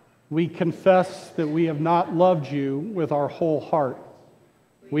 we confess that we have not loved you with our whole heart.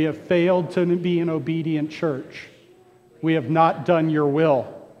 We have failed to be an obedient church. We have not done your will.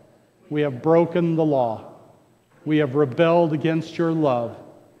 We have broken the law. We have rebelled against your love.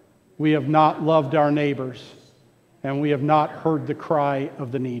 We have not loved our neighbors, and we have not heard the cry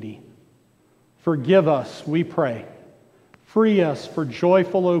of the needy. Forgive us, we pray. Free us for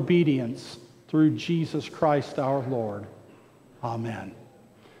joyful obedience through Jesus Christ our Lord. Amen.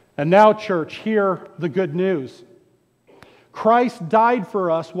 And now, church, hear the good news. Christ died for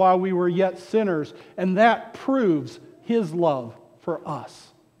us while we were yet sinners, and that proves his love for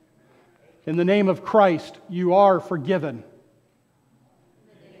us. In the name of Christ, you are forgiven.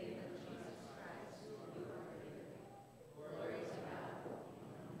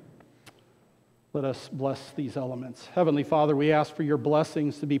 Let us bless these elements. Heavenly Father, we ask for your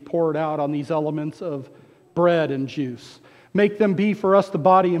blessings to be poured out on these elements of bread and juice. Make them be for us the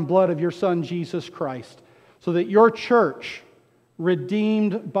body and blood of your Son, Jesus Christ, so that your church,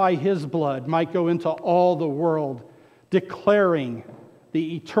 redeemed by his blood, might go into all the world, declaring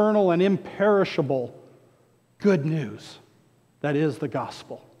the eternal and imperishable good news that is the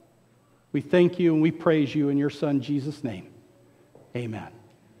gospel. We thank you and we praise you in your Son, Jesus' name. Amen.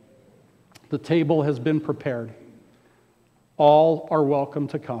 The table has been prepared. All are welcome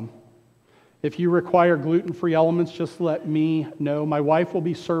to come. If you require gluten-free elements, just let me know. My wife will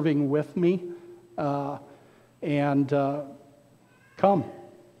be serving with me. Come.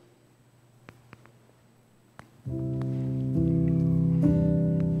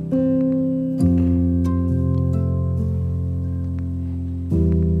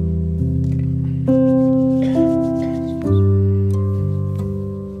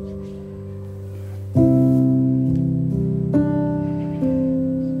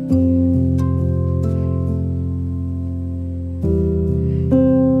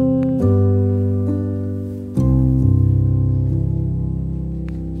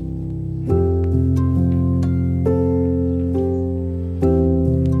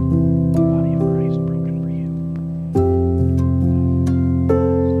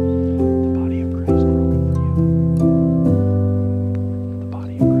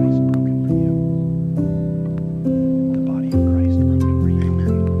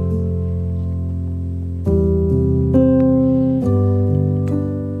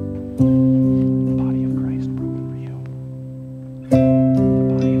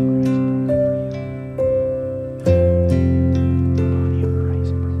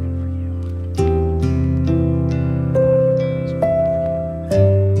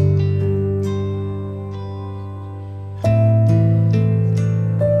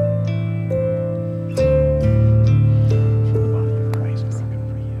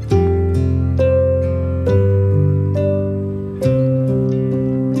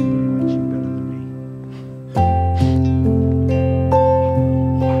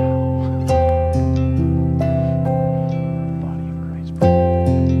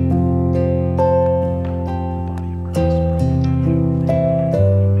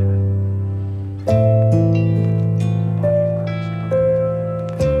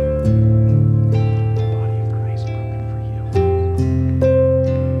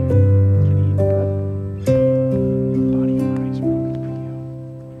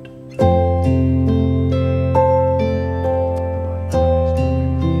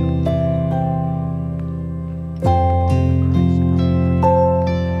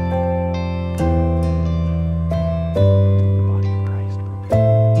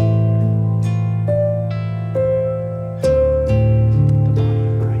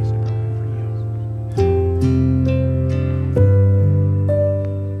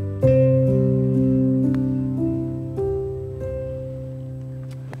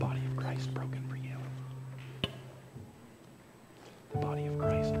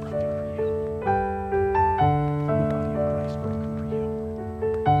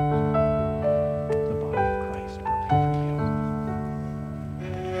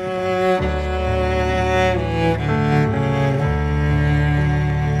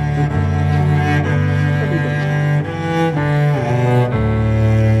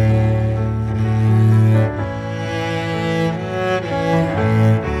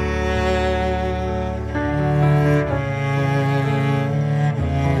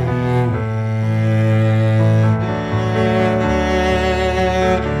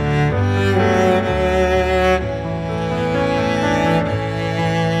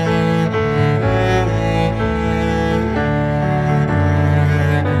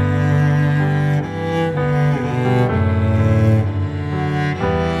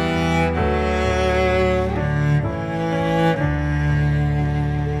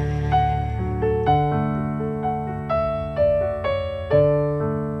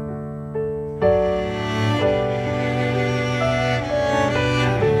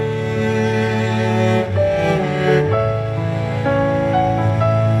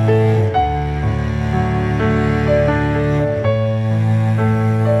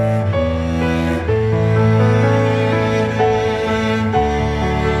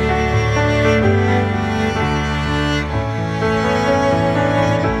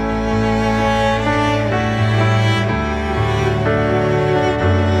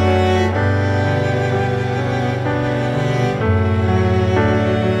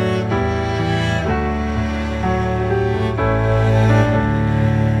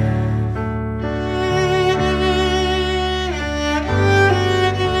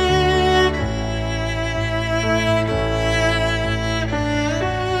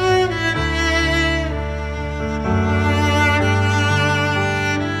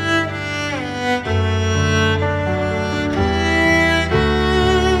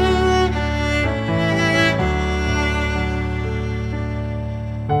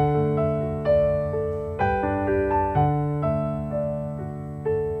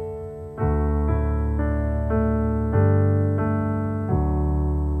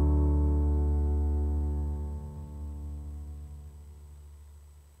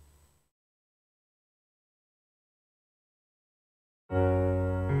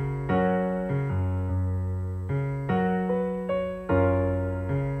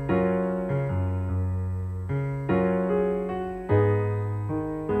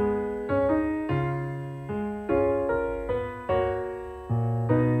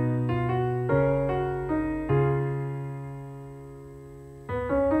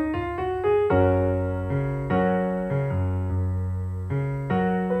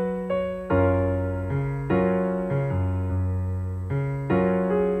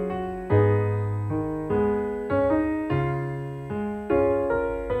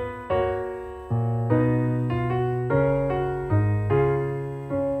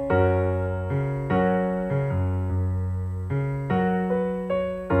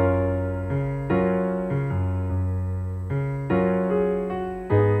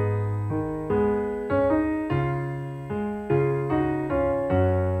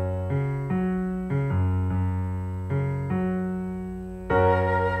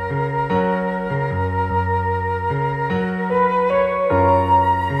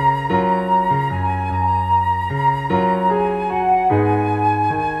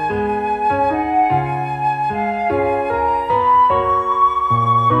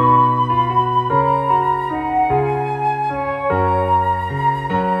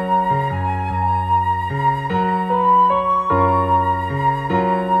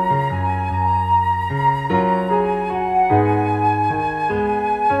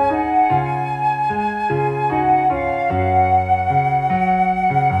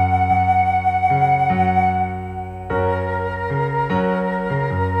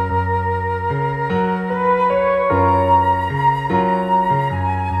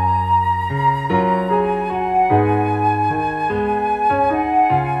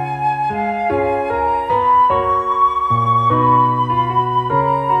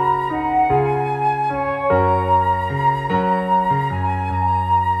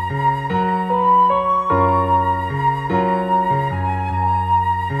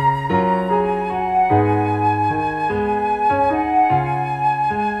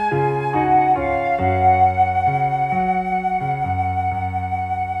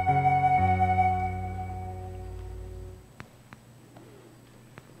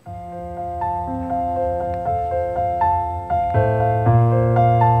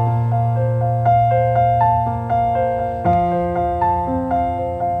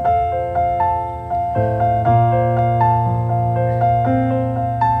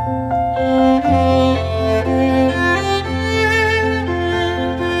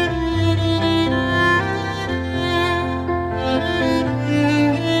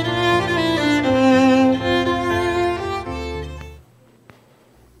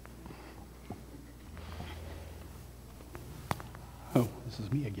 This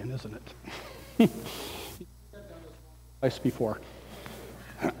is me again, isn't it? Twice before.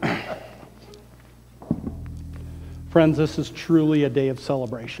 Friends, this is truly a day of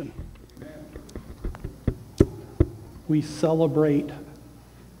celebration. We celebrate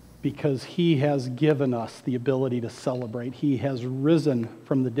because he has given us the ability to celebrate. He has risen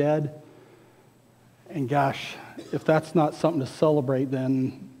from the dead. And gosh, if that's not something to celebrate,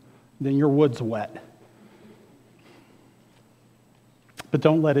 then your wood's wet. But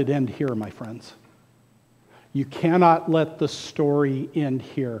don't let it end here, my friends. You cannot let the story end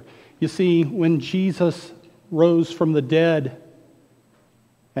here. You see, when Jesus rose from the dead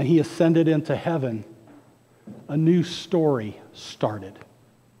and he ascended into heaven, a new story started.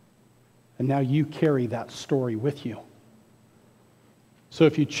 And now you carry that story with you. So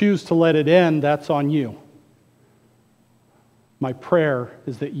if you choose to let it end, that's on you. My prayer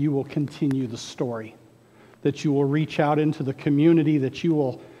is that you will continue the story, that you will reach out into the community, that you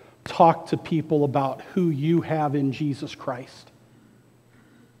will talk to people about who you have in Jesus Christ,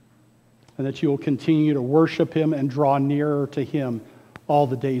 and that you will continue to worship him and draw nearer to him all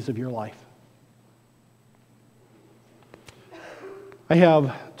the days of your life. I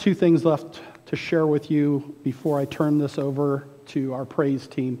have two things left to share with you before I turn this over to our praise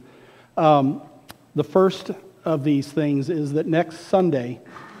team. The first of these things is that next Sunday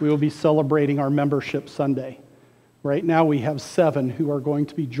we will be celebrating our Membership Sunday. Right now we have 7 who are going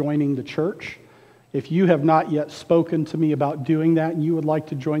to be joining the church. If you have not yet spoken to me about doing that and you would like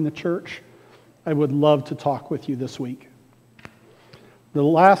to join the church, I would love to talk with you this week. The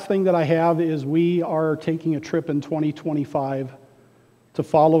last thing that I have is we are taking a trip in 2025 to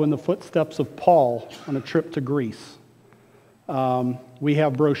follow in the footsteps of Paul on a trip to Greece. We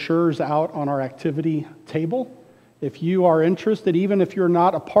have brochures out on our activity table. If you are interested, even if you're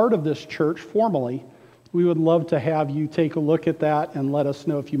not a part of this church formally, we would love to have you take a look at that and let us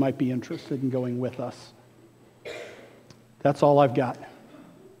know if you might be interested in going with us. That's all I've got.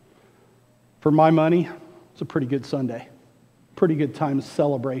 For my money, it's a pretty good Sunday. Pretty good time of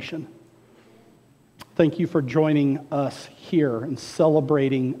celebration. Thank you for joining us here and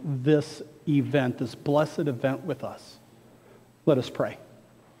celebrating this event, this blessed event with us. Let us pray.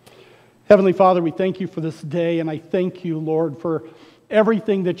 Heavenly Father, we thank you for this day, and I thank you, Lord, for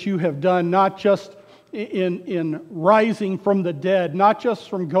everything that you have done, not just in rising from the dead, not just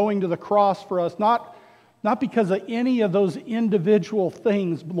from going to the cross for us, not because of any of those individual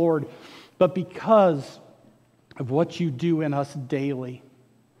things, Lord, but because of what you do in us daily.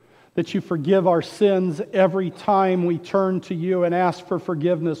 That you forgive our sins every time we turn to you and ask for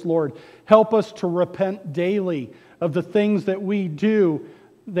forgiveness, Lord. Help us to repent daily of the things that we do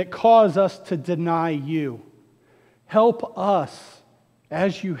that cause us to deny you. Help us,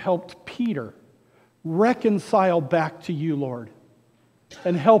 as you helped Peter, reconcile back to you, Lord.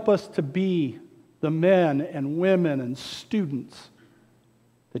 And help us to be the men and women and students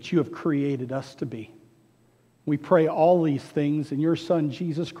that you have created us to be. We pray all these things in your Son,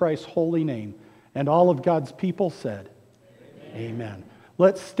 Jesus Christ's holy name. And all of God's people said, Amen.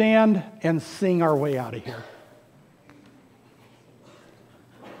 Let's stand and sing our way out of here.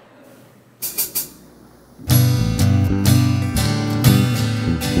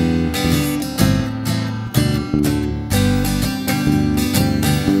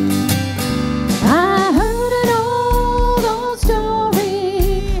 I heard an old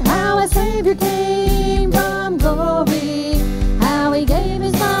story, how a Savior came from glory, how he gave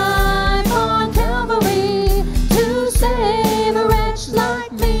his life on Calvary to save a wretch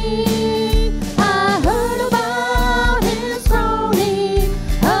like me. I heard about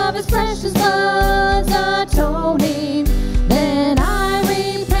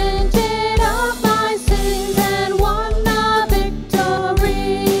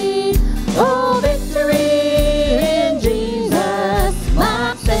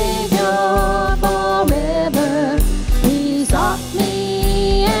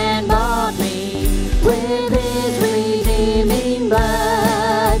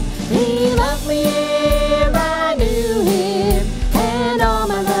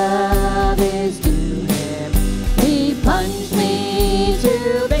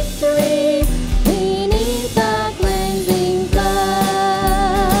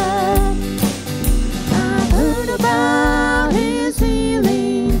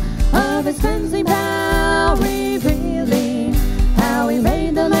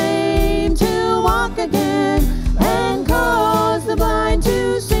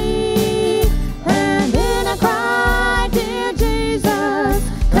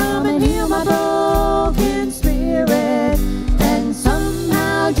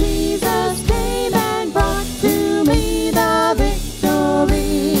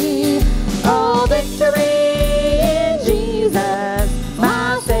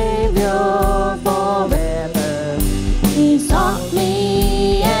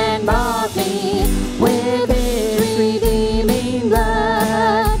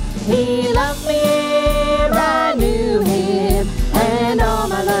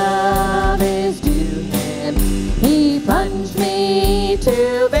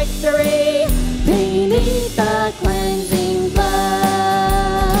to victory beneath the cleansing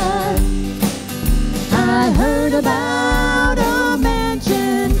blood. I heard about a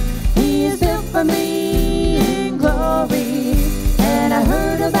mansion He has built for me in glory, and I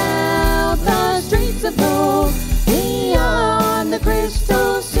heard about the streets of gold beyond the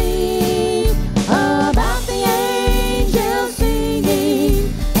crystal sea, about the angels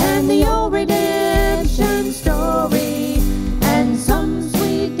singing and the old redemption story, and some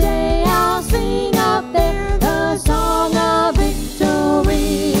sweet day I'll sing up there the song of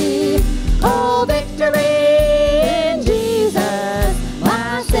victory. Oh, victory in Jesus,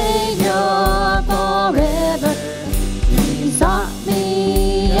 my Savior forever. He sought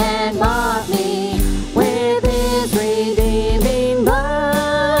me and bought me with His redeeming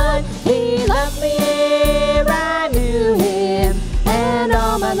blood. He loved me ere I knew Him, and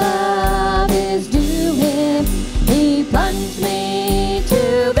all my love is due Him. He plunged me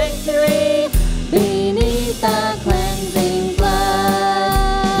to victory beneath the cleansing blood.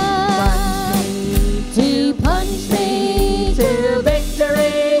 He plunged me to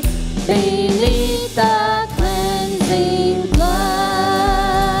victory beneath the cleansing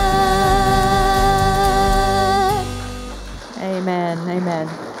blood. Amen. Amen.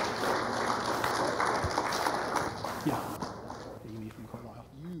 Yeah. Amy from Carlisle.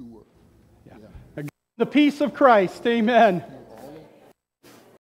 The peace of Christ. Amen.